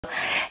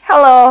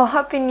Hello,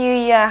 Happy New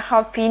Year,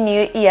 Happy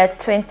New Year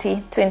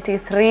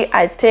 2023.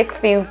 I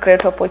take this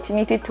great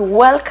opportunity to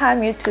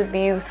welcome you to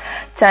this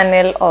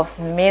channel of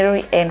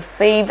Mary and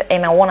Faith,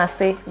 and I want to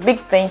say big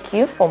thank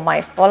you for my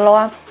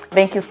follower.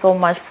 Thank you so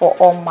much for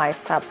all my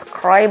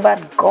subscribers.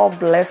 God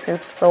bless you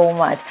so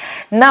much.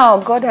 Now,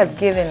 God has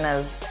given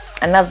us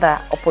another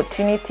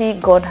opportunity.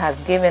 God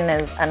has given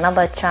us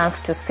another chance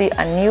to see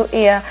a new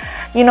year.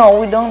 You know,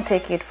 we don't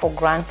take it for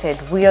granted.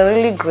 We are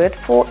really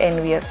grateful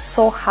and we are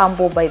so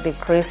humbled by the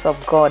grace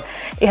of God.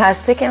 It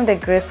has taken the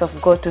grace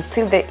of God to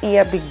see the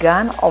year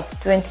begun of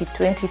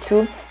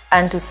 2022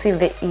 and to see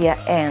the year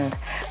end.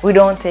 We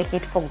don't take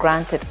it for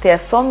granted. There are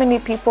so many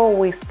people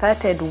we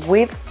started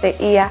with the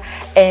year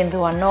and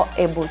were not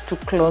able to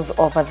close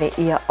over the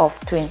year of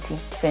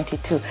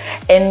 2022.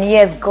 And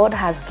yes, God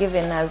has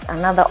given us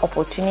another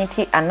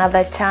opportunity,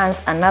 another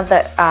chance,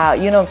 another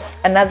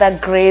another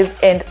grace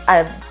and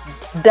a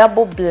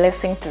double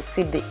blessing to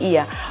see the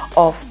year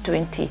of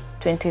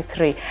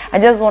 2023. I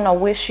just want to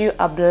wish you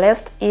a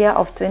blessed year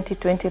of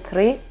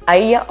 2023, a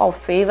year of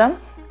favor,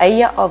 a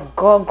year of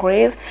God's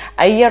grace,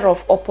 a year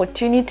of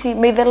opportunity.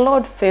 May the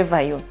Lord favor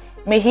you.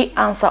 May He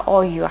answer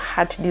all your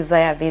heart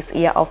desire this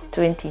year of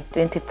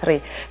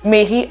 2023.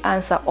 May He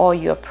answer all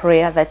your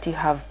prayer that you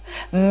have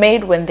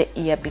made when the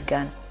year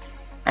began.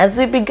 As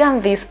we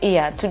began this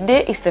year,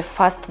 today is the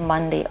first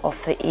Monday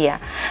of the year.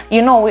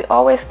 You know, we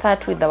always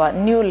start with our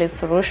new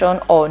resolution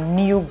or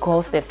new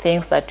goals, the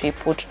things that we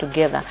put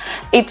together.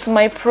 It's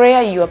my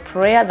prayer, your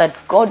prayer, that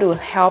God will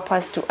help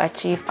us to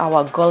achieve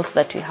our goals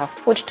that we have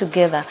put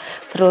together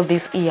through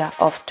this year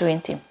of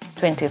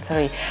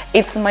 2023.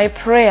 It's my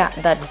prayer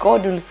that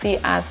God will see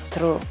us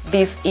through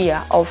this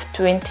year of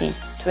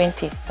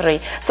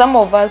 2023. Some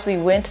of us, we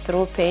went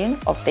through pain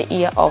of the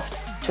year of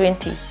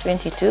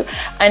 2022,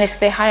 and it's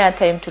the higher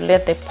time to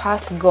let the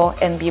past go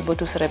and be able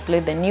to celebrate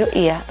the new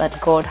year that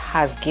God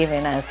has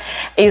given us.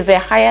 It's the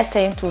higher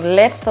time to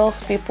let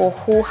those people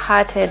who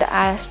hurted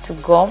us to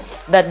go,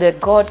 that the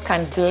God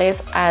can bless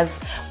us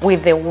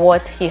with the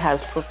what He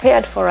has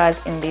prepared for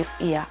us in this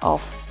year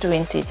of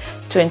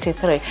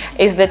 2023.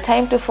 It's the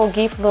time to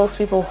forgive those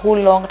people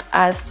who wronged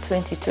us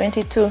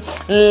 2022.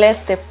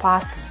 Let the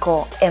past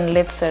go and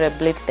let's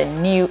celebrate the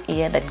new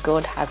year that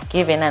God has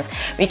given us.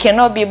 We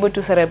cannot be able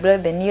to celebrate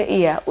the new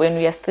year when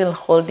we are still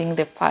holding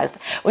the past.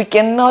 We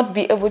cannot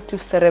be able to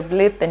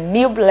celebrate the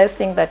new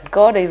blessing that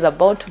God is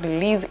about to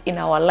release in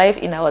our life,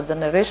 in our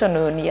generation,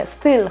 when we are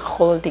still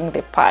holding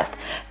the past.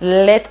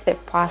 Let the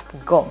past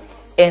go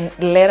and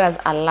let us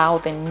allow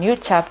the new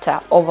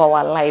chapter of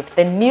our life,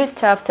 the new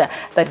chapter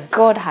that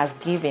God has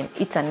given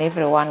each and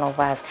every one of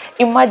us.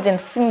 Imagine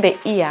seeing the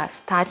year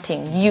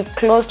starting. You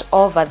closed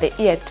over the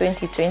year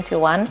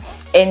 2021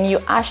 and you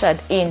ushered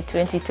in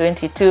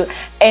 2022,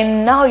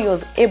 and now you're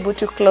able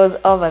to close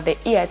over the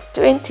year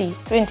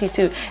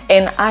 2022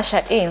 and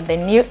usher in the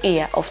new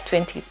year of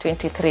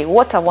 2023.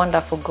 What a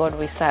wonderful God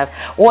we serve.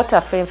 What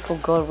a faithful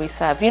God we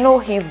serve. You know,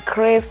 His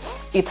grace,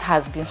 it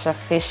has been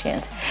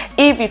sufficient.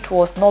 If it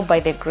was not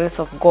by the grace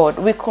of God,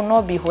 we could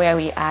not be where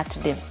we are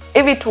today.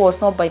 If it was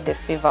not by the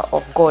favor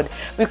of God,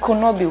 we could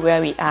not be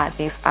where we are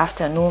this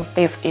afternoon,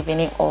 this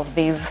evening, or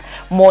this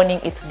morning.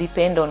 It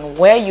depends on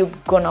where you're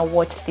gonna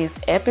watch this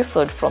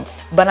episode from.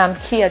 But I'm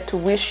here to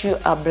wish you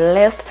a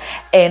blessed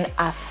and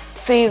a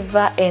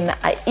favor and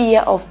a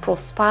year of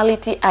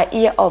prosperity, a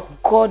year of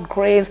God's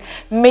grace.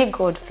 May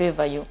God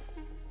favor you.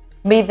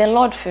 May the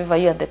Lord favor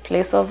you at the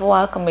place of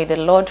work. May the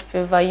Lord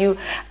favor you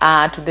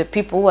to the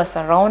people who are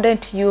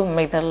surrounded you.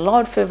 May the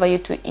Lord favor you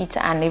to each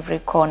and every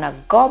corner.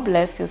 God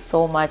bless you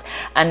so much,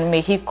 and may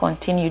He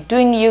continue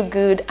doing you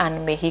good,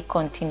 and may He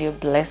continue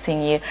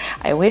blessing you.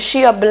 I wish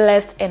you a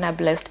blessed and a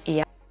blessed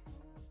year.